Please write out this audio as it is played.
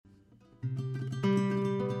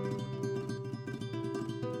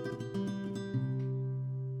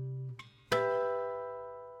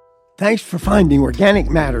Thanks for finding Organic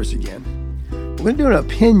Matters again. We're going to do an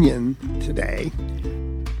opinion today.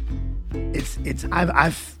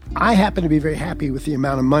 I happen to be very happy with the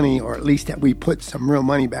amount of money, or at least that we put some real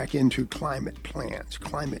money back into climate plans,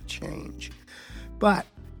 climate change. But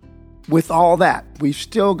with all that, we've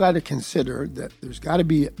still got to consider that there's got to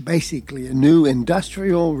be basically a new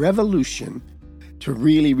industrial revolution to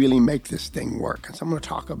really, really make this thing work. And so I'm going to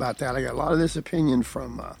talk about that. I got a lot of this opinion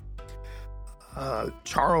from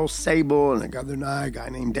Charles Sable and a guy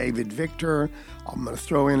named David Victor. I'm going to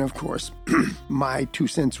throw in, of course, my 2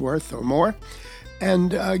 cents worth or more,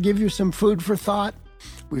 and give you some food for thought.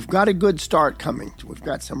 We've got a good start coming. We've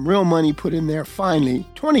got some real money put in there finally,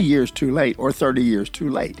 20 years too late or 30 years too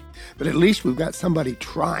late. But at least we've got somebody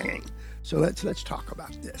trying. So let's talk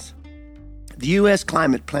about this. The U.S.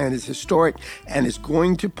 climate plan is historic and is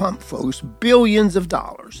going to pump, folks, billions of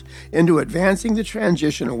dollars into advancing the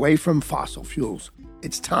transition away from fossil fuels.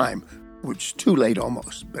 It's time, which is too late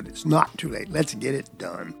almost, but it's not too late. Let's get it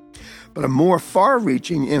done. But a more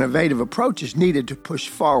far-reaching, innovative approach is needed to push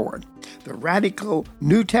forward the radical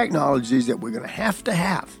new technologies that we're going to have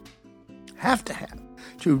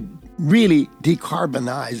to really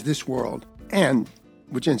decarbonize this world, and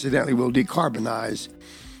which incidentally will decarbonize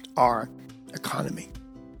our economy.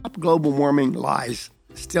 Global warming lies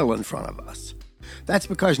still in front of us. That's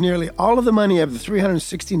because nearly all of the money of the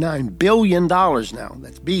 $369 billion now,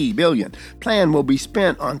 that's billion, plan will be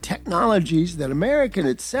spent on technologies that America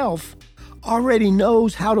itself already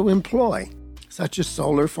knows how to employ, such as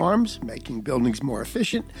solar farms, making buildings more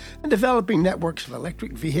efficient, and developing networks of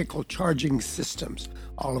electric vehicle charging systems,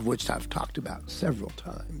 all of which I've talked about several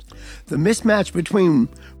times. The mismatch between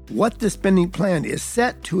what the spending plan is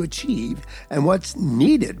set to achieve and what's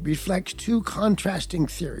needed reflects two contrasting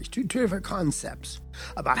theories, two different concepts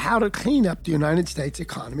about how to clean up the United States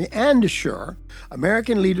economy and assure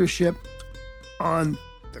American leadership on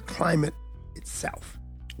the climate itself.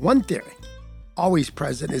 One theory, always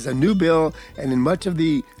present, is a new bill, and in much of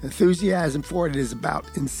the enthusiasm for it is about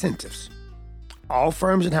incentives. All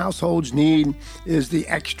firms and households need is the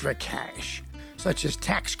extra cash, such as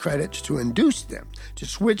tax credits to induce them to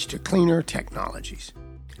switch to cleaner technologies.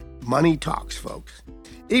 Money talks, folks.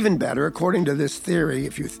 Even better, according to this theory,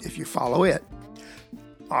 if you follow it,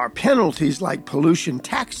 are penalties like pollution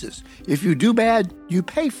taxes. If you do bad, you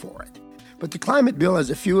pay for it. But the climate bill has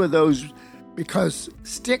a few of those because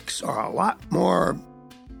sticks are a lot more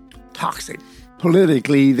toxic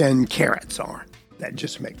politically than carrots are. That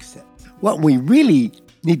just makes sense. What we really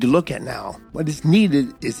need to look at now, what is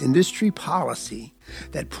needed, is industry policy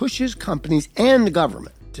that pushes companies and the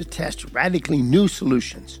government to test radically new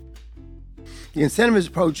solutions. The incentives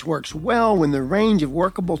approach works well when the range of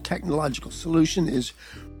workable technological solution is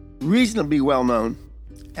reasonably well known,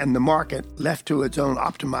 and the market, left to its own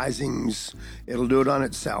optimizings, it'll do it on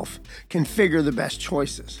itself, can figure the best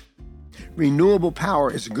choices. Renewable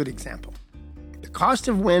power is a good example. The cost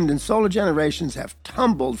of wind and solar generations have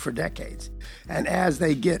tumbled for decades, and as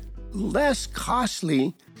they get less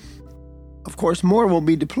costly, of course, more will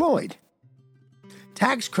be deployed.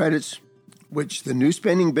 Tax credits, which the new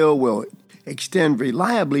spending bill will extend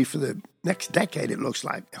reliably for the next decade, it looks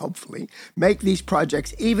like, hopefully, make these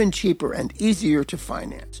projects even cheaper and easier to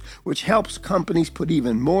finance, which helps companies put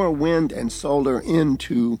even more wind and solar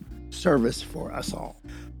into service for us all.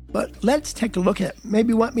 But let's take a look at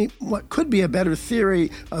maybe what could be a better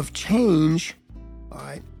theory of change, all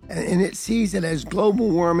right? And it sees it as global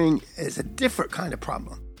warming as a different kind of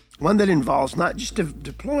problem, one that involves not just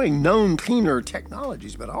deploying known cleaner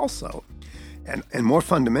technologies, but also, and more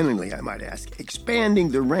fundamentally, I might ask, expanding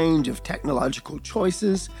the range of technological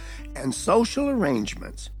choices and social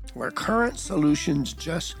arrangements where current solutions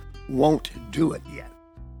just won't do it yet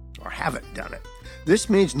or haven't done it. This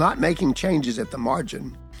means not making changes at the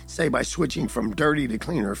margin, say by switching from dirty to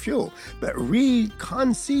cleaner fuel, but rethinking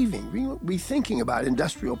about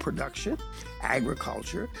industrial production,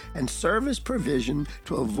 agriculture, and service provision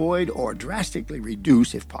to avoid or drastically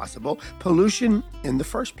reduce, if possible, pollution in the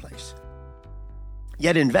first place.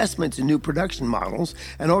 Yet investments in new production models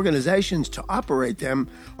and organizations to operate them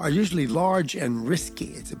are usually large and risky.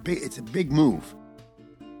 It's a big move.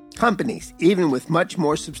 Companies, even with much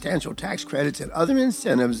more substantial tax credits and other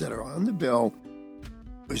incentives that are on the bill,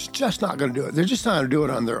 is just not going to do it. They're just not going to do it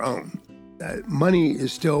on their own. Money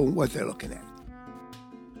is still what they're looking at.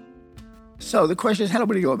 So the question is, how do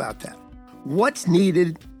we go about that? What's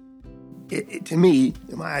needed, to me,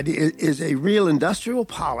 my idea, is a real industrial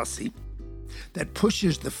policy that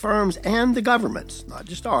pushes the firms and the governments, not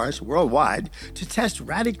just ours, worldwide, to test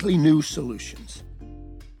radically new solutions.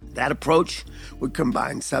 That approach would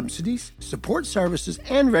combine subsidies, support services,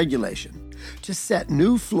 and regulation to set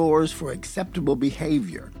new floors for acceptable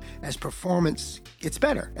behavior as performance gets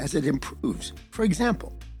better, as it improves. For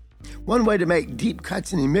example, one way to make deep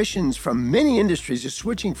cuts in emissions from many industries is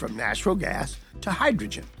switching from natural gas to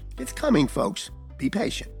hydrogen. It's coming, folks. Be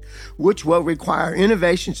patient, which will require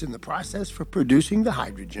innovations in the process for producing the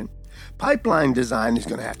hydrogen. Pipeline design is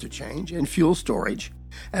going to have to change, and fuel storage,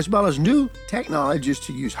 as well as new technologies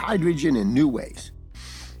to use hydrogen in new ways.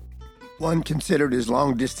 One considered is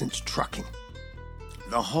long-distance trucking.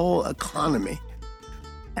 The whole economy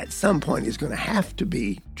at some point is going to have to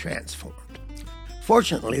be transformed.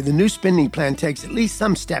 Fortunately, the new spending plan takes at least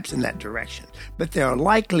some steps in that direction, but they are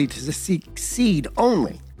likely to succeed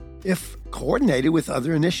only if coordinated with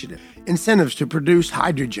other initiatives. Incentives to produce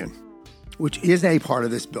hydrogen, which is a part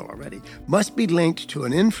of this bill already, must be linked to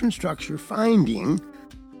an infrastructure funding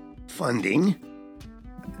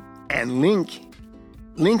and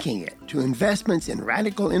linking it to investments in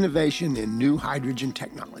radical innovation in new hydrogen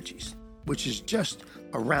technologies, which is just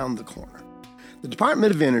around the corner. The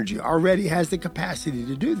Department of Energy already has the capacity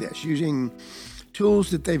to do this using tools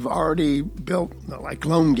that they've already built, like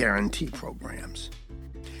loan guarantee programs.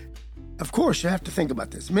 Of course, you have to think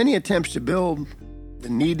about this. Many attempts to build the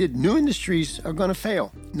needed new industries are going to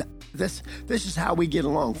fail. This is how we get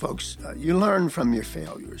along, folks. You learn from your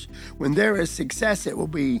failures. When there is success, it will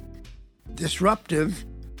be disruptive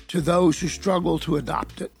to those who struggle to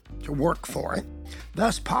adopt it, to work for it.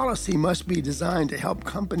 Thus, policy must be designed to help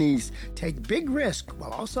companies take big risks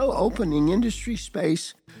while also opening industry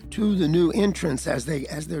space to the new entrants as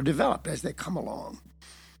they're developed, as they come along.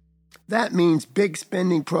 That means big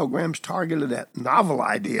spending programs targeted at novel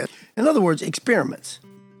ideas. In other words, experiments.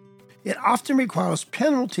 It often requires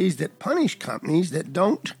penalties that punish companies that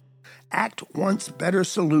don't act once better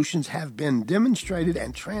solutions have been demonstrated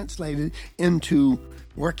and translated into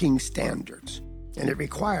working standards. And it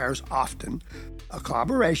requires often a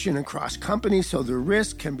collaboration across companies so the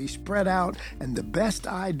risk can be spread out and the best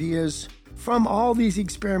ideas from all these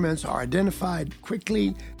experiments are identified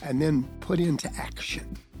quickly and then put into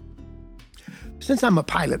action. Since I'm a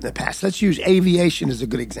pilot in the past, let's use aviation as a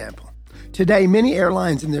good example. Today, many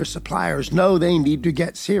airlines and their suppliers know they need to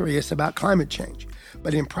get serious about climate change.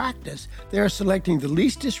 But in practice, they are selecting the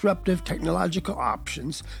least disruptive technological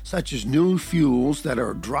options, such as new fuels that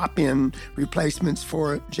are drop-in replacements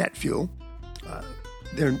for jet fuel.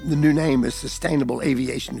 The new name is Sustainable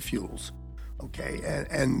Aviation Fuels. Okay,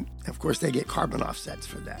 and of course, they get carbon offsets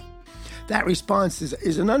for that. That response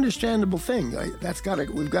is an understandable thing.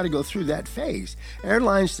 We've got to go through that phase.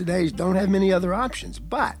 Airlines today don't have many other options,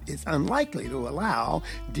 but it's unlikely to allow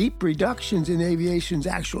deep reductions in aviation's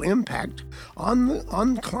actual impact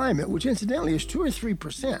on climate, which incidentally is 2 or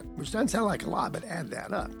 3%, which doesn't sound like a lot, but add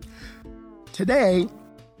that up. Today,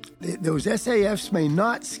 those SAFs may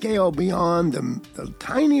not scale beyond the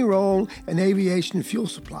tiny role in aviation fuel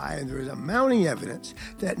supply, and there is a mounting evidence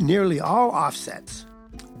that nearly all offsets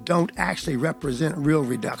don't actually represent real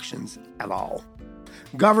reductions at all.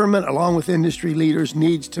 Government, along with industry leaders,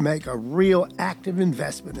 needs to make a real active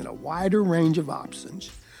investment in a wider range of options,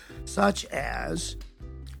 such as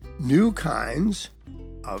new kinds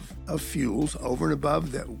of fuels over and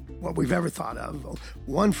above what we've ever thought of.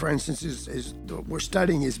 One, for instance, is we're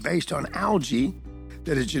studying is based on algae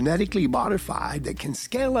that is genetically modified that can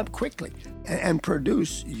scale up quickly and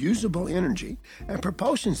produce usable energy, and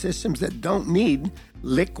propulsion systems that don't need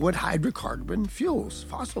liquid hydrocarbon fuels,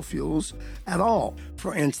 fossil fuels at all.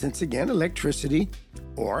 For instance, again, electricity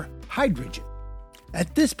or hydrogen.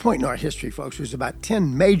 At this point in our history, folks, there's about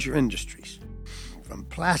 10 major industries, from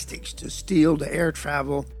plastics to steel to air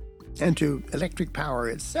travel and to electric power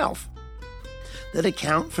itself, that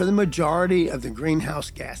account for the majority of the greenhouse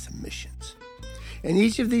gas emissions. In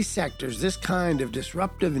each of these sectors, this kind of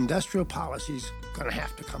disruptive industrial policy is going to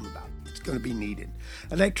have to come about. It's going to be needed.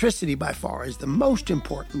 Electricity, by far, is the most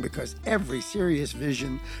important because every serious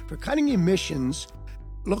vision for cutting emissions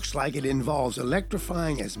looks like it involves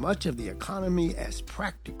electrifying as much of the economy as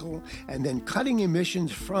practical and then cutting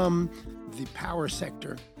emissions from the power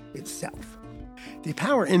sector itself. The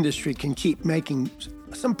power industry can keep making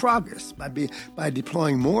some progress by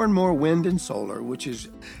deploying more and more wind and solar, which is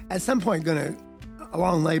at some point going to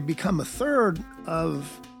along the way become a third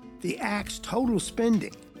of the Act's total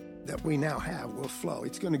spending that we now have will flow.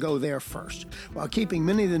 It's going to go there first, while keeping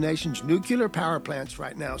many of the nation's nuclear power plants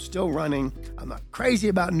right now still running. I'm not crazy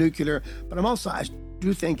about nuclear, but I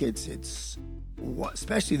do think it's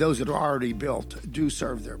especially those that are already built, do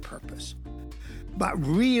serve their purpose. But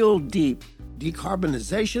real deep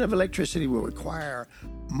decarbonization of electricity will require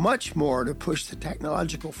much more to push the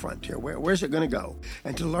technological frontier. Where's it going to go?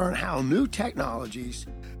 And to learn how new technologies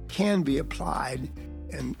can be applied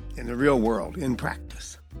in the real world, in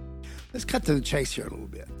practice. Let's cut to the chase here a little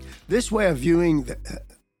bit. This way of viewing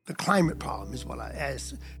the climate problem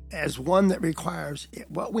is as one that requires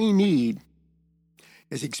what we need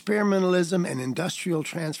is experimentalism and industrial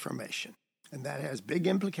transformation. And that has big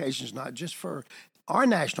implications, not just for our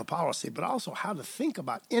national policy, but also how to think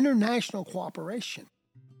about international cooperation.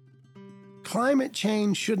 Climate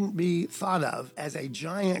change shouldn't be thought of as a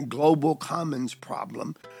giant global commons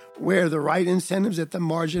problem where the right incentives at the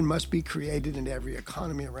margin must be created in every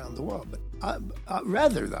economy around the world. But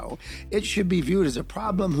rather, though, it should be viewed as a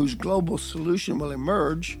problem whose global solution will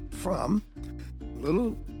emerge from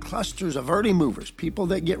little clusters of early movers, people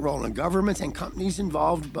that get rolling, governments and companies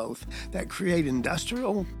involved both, that create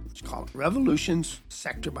industrial, let's call it revolutions,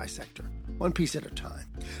 sector by sector, one piece at a time.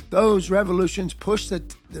 Those revolutions push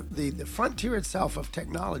the frontier itself of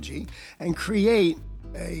technology and create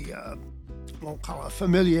we'll call it a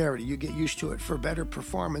familiarity. You get used to it for better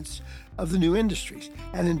performance of the new industries.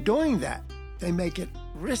 And in doing that, they make it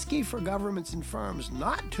risky for governments and firms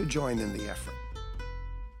not to join in the effort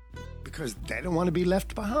because they don't want to be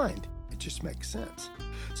left behind. It just makes sense.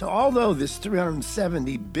 So although this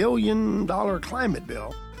 $370 billion climate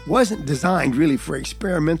bill wasn't designed really for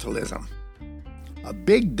experimentalism, a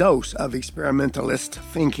big dose of experimentalist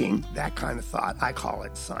thinking, that kind of thought, I call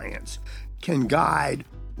it science, can guide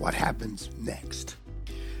what happens next.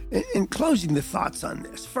 In closing the thoughts on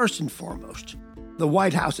this, first and foremost, the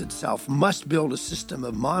White House itself must build a system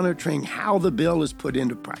of monitoring how the bill is put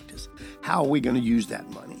into practice. How are we going to use that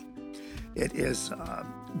money? It is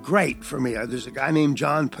great for me. There's a guy named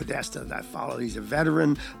John Podesta that I follow. He's a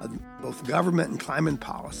veteran of both government and climate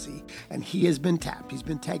policy, and he has been tapped. He's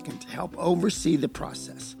been taken to help oversee the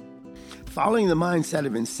process. Following the mindset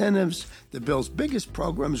of incentives, the bill's biggest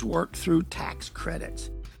programs work through tax credits.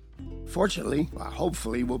 Fortunately,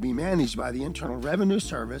 hopefully, will be managed by the Internal Revenue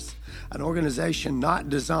Service, an organization not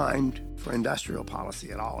designed for industrial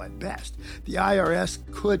policy at all at best. The IRS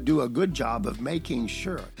could do a good job of making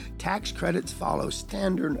sure tax credits follow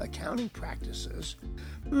standard accounting practices,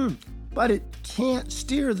 but it can't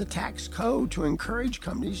steer the tax code to encourage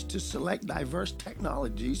companies to select diverse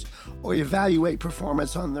technologies or evaluate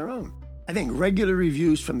performance on their own. I think regular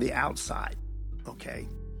reviews from the outside,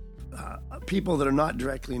 people that are not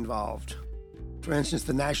directly involved, for instance,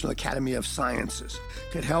 the National Academy of Sciences,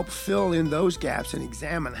 could help fill in those gaps and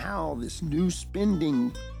examine how this new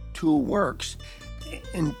spending tool works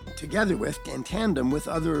in tandem with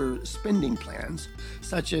other spending plans,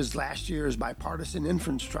 such as last year's bipartisan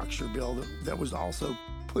infrastructure bill that was also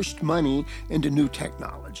pushed money into new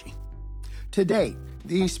technology. To date,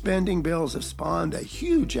 these spending bills have spawned a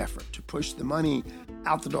huge effort to push the money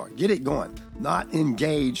out the door, get it going, not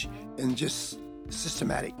engage in just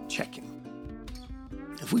systematic checking.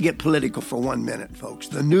 If we get political for 1 minute, folks,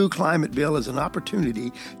 the new climate bill is an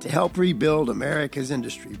opportunity to help rebuild America's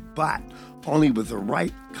industry, but only with the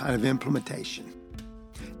right kind of implementation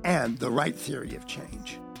and the right theory of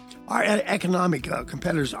change. Our economic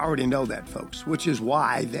competitors already know that, folks, which is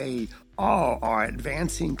why they all are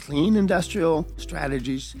advancing clean industrial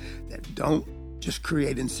strategies that don't just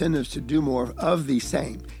create incentives to do more of the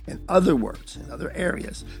same. In other words, in other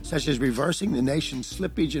areas, such as reversing the nation's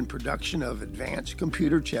slippage in production of advanced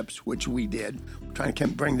computer chips, which we did. We're trying to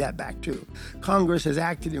bring that back too. Congress has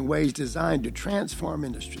acted in ways designed to transform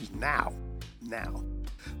industries now.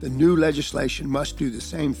 The new legislation must do the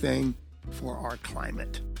same thing for our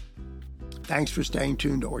climate. Thanks for staying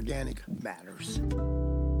tuned to Organic Matters.